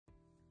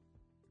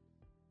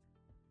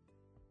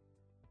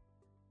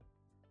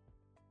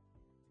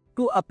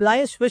To apply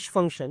a switch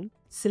function,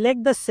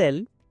 select the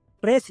cell,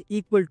 press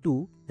equal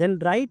to, then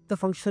write the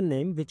function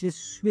name, which is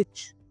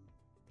switch.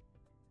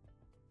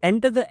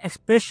 Enter the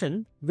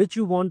expression which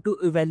you want to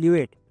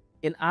evaluate.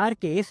 In our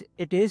case,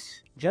 it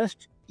is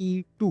just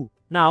E2.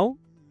 Now,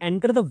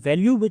 enter the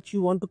value which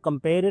you want to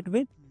compare it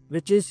with,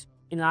 which is,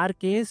 in our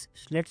case,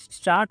 let's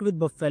start with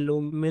buffalo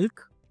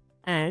milk,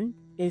 and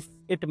if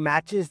it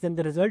matches, then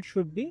the result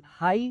should be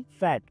high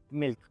fat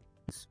milk.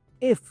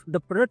 If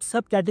the product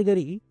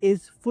subcategory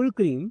is full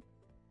cream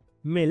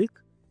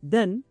milk,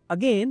 then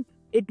again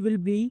it will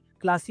be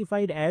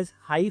classified as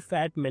high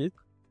fat milk.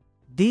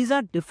 These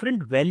are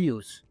different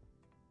values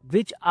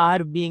which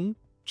are being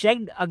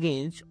checked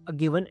against a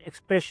given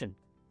expression,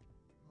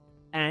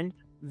 and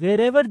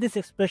wherever this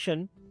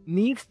expression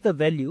meets the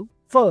value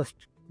first,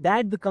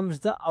 that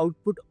becomes the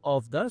output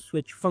of the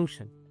switch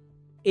function.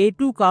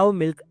 A2 cow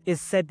milk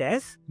is set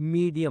as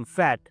medium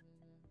fat.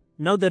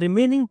 Now the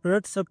remaining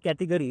product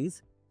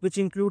subcategories, which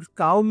includes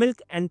cow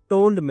milk and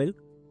toned milk,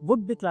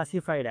 would be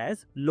classified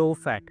as low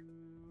fat.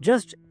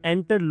 Just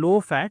enter low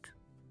fat,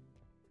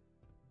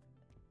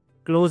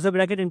 close the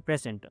bracket and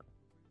press enter.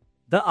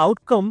 The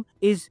outcome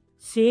is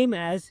same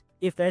as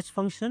if else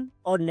function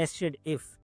or nested if.